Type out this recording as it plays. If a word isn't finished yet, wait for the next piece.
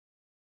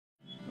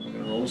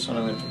controls, and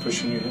I'm going to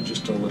push in your head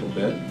just a little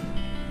bit.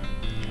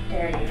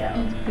 There you go.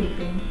 It's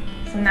beeping.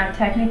 So now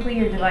technically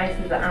your device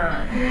is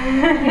on.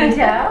 Can you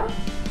tell?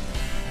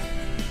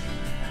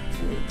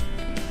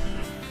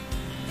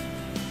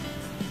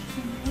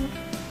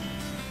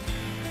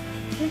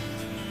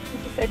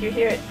 You said you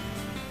hear it.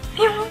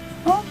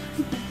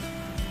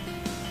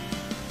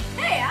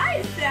 Hey,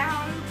 I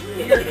sound.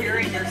 You're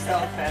hearing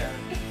yourself better.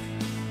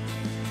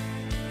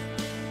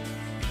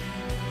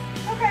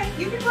 Okay,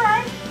 you can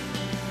cry.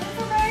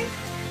 That's okay.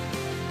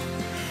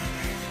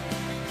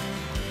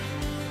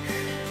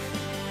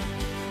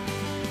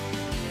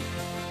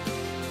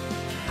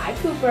 Hi,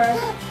 Cooper.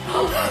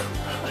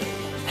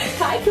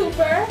 Hi,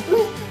 Cooper.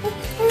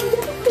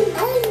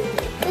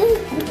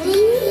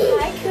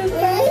 Hi,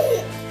 Cooper.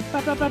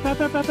 Pop, pop, pop, pop,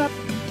 pop, pop, pop.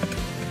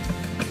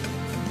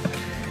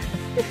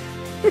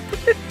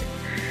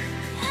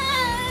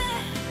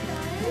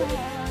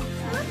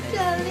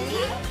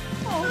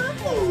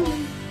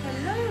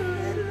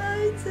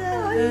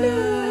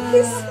 Hello,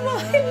 he's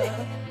smiling.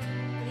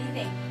 What do you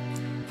think?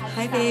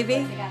 Hi, baby.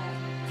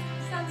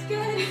 Sounds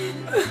good.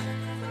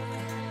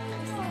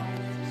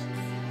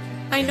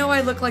 I know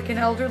I look like an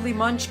elderly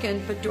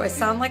munchkin, but do I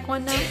sound like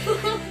one now? Is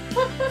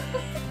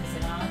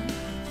it on?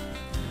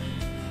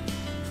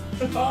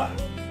 It's on.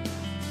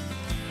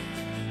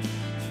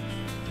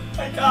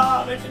 My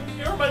God, I can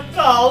hear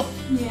myself.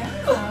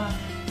 Yeah.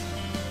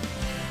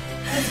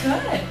 That's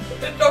good.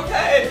 It's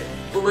okay.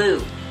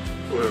 Blue,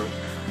 Blue,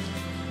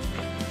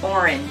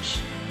 orange,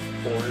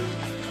 orange,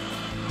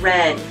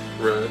 red,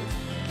 red,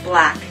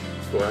 black,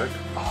 black,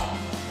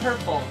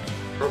 purple,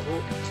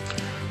 purple.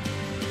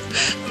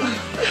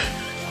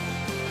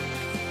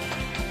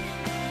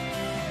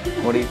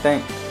 What do you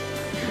think?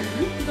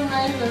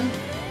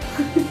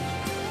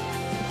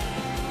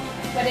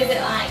 What is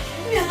it like?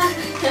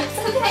 It's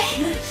okay.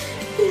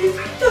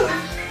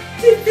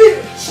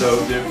 So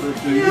different,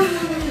 dude.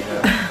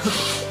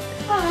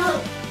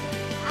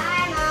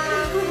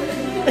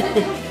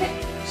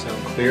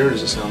 Sound clear or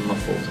does it sound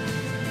muffled?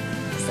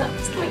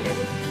 Sounds clear.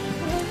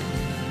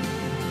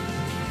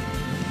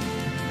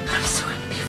 I'm so